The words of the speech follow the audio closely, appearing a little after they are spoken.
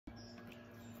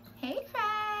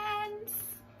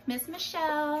Miss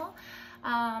Michelle.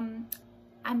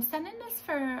 I'm sending this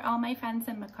for all my friends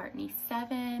in McCartney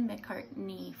 7,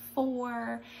 McCartney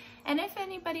 4, and if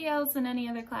anybody else in any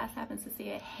other class happens to see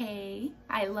it, hey,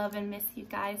 I love and miss you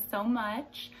guys so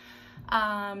much.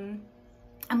 I'm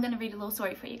gonna read a little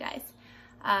story for you guys.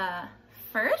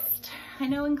 First, I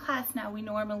know in class now we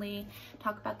normally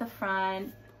talk about the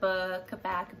front book,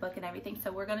 back book, and everything,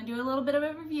 so we're gonna do a little bit of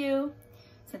a review.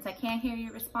 Since I can't hear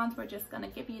your response, we're just gonna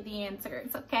give you the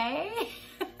answers, okay?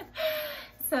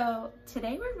 So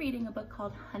today we're reading a book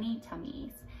called Honey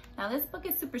Tummies. Now this book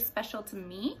is super special to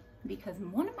me because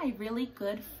one of my really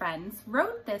good friends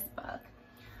wrote this book.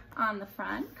 On the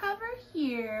front cover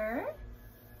here,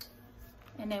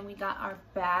 and then we got our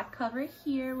back cover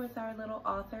here with our little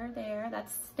author there,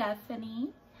 that's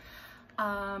Stephanie.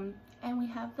 And we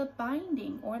have the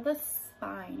binding or the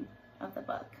spine of the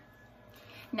book.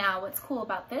 Now what's cool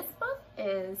about this book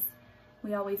is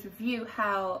we always review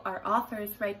how our authors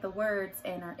write the words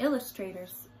and our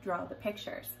illustrators draw the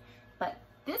pictures. But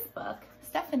this book,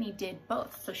 Stephanie did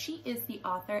both. So she is the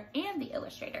author and the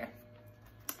illustrator.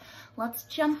 Let's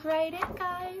jump right in,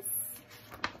 guys.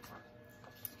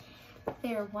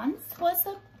 There once was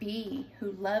a bee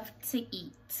who loved to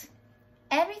eat.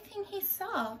 Everything he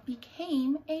saw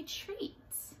became a treat.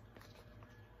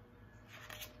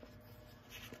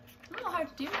 A little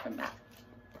hard to do from that.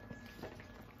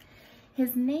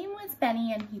 His name was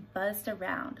Benny and he buzzed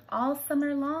around all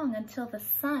summer long until the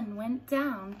sun went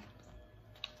down.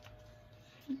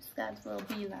 Just got his little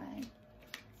beeline.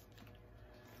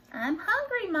 I'm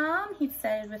hungry, Mom, he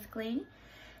said with glee.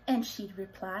 And she'd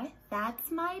reply,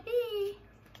 that's my bee.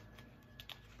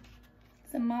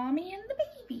 It's the mommy and the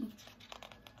baby.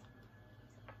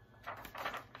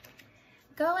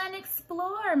 Go and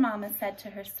explore, Mama said to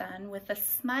her son. With a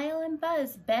smile and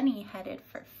buzz, Benny headed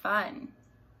for fun.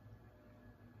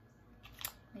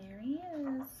 There he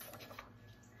is.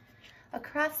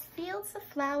 Across fields of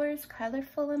flowers,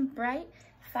 colorful and bright,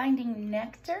 finding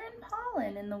nectar and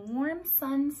pollen in the warm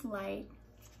sun's light.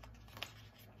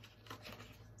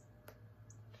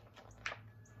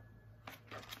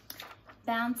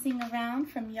 Bouncing around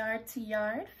from yard to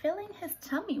yard, filling his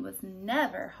tummy was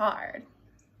never hard.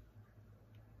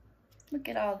 Look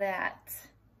at all that.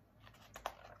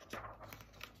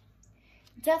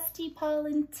 Dusty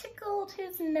pollen tickled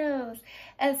his nose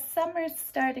as summer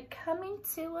started coming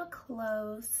to a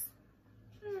close.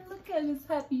 Look at his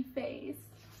happy face.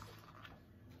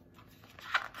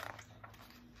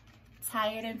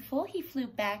 Tired and full, he flew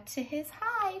back to his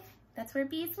hive. That's where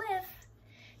bees live.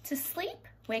 To sleep,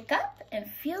 wake up, and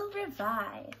feel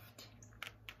revived.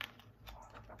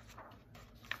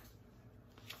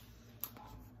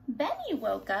 Benny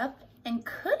woke up and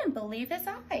couldn't believe his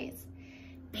eyes.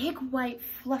 Big white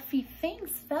fluffy things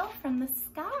fell from the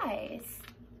skies.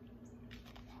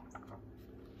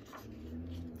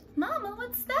 Mama,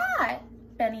 what's that?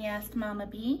 Benny asked Mama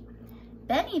Bee.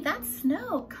 Benny, that's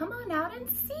snow. Come on out and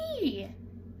see.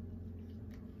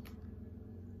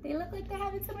 They look like they're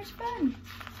having so much fun.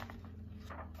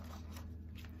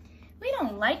 We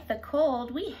don't like the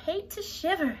cold. We hate to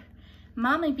shiver,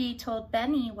 Mama Bee told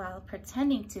Benny while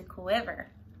pretending to quiver.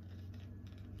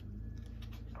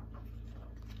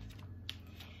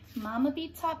 Mama Bee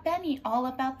taught Benny all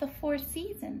about the 4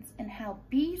 seasons and how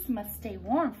bees must stay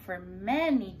warm for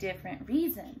many different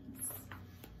reasons.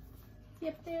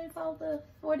 Yep, there's all the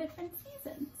 4 different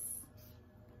seasons.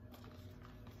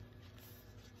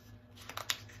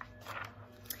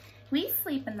 We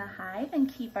sleep in the hive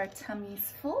and keep our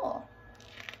tummies full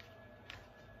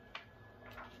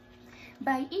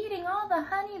by eating all the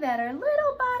honey that our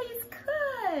little bodies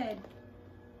could.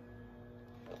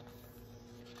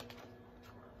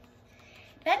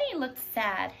 Benny looked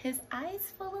sad, his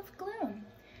eyes full of gloom.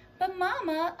 But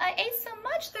Mama, I ate so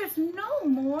much there's no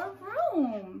more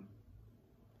room.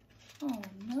 Oh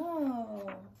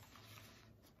no.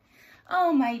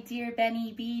 Oh my dear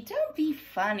Benny Bee, don't be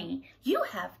funny. You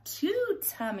have 2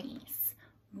 tummies,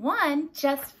 one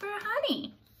just for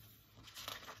honey.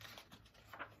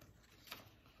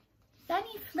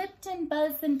 Benny flipped and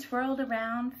buzzed and twirled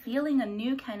around, feeling a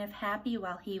new kind of happy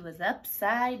while he was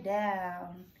upside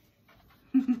down.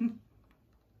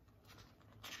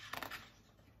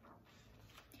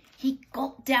 He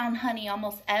gulped down honey,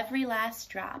 almost every last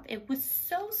drop. It was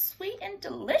so sweet and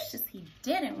delicious, he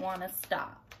didn't want to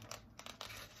stop.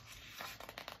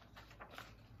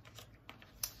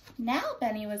 Now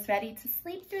Benny was ready to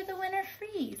sleep through the winter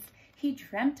freeze. He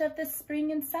dreamt of the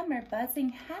spring and summer, buzzing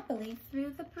happily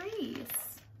through the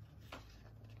breeze.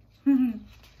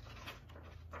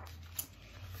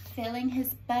 filling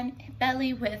his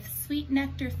belly with sweet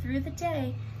nectar through the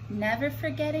day, never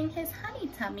forgetting his honey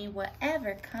tummy,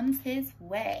 whatever comes his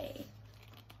way.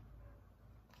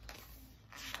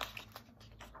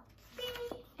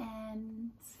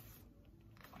 And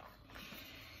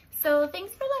so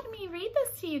thanks for letting me read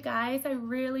this to you guys. I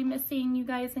really miss seeing you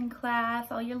guys in class,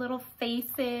 all your little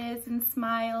faces and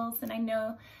smiles. And I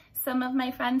know some of my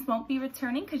friends won't be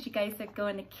returning because you guys are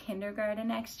going to kindergarten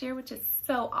next year, which is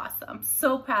so awesome.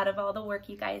 So proud of all the work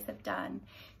you guys have done.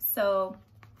 So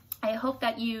I hope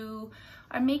that you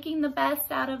are making the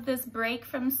best out of this break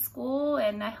from school,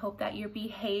 and I hope that you're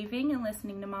behaving and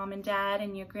listening to mom and dad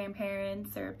and your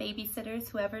grandparents or babysitters,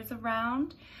 whoever's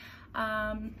around.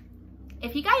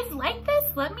 If you guys like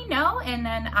this, let me know, and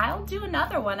then I'll do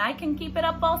another one. I can keep it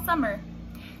up all summer.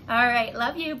 All right,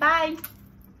 love you, bye.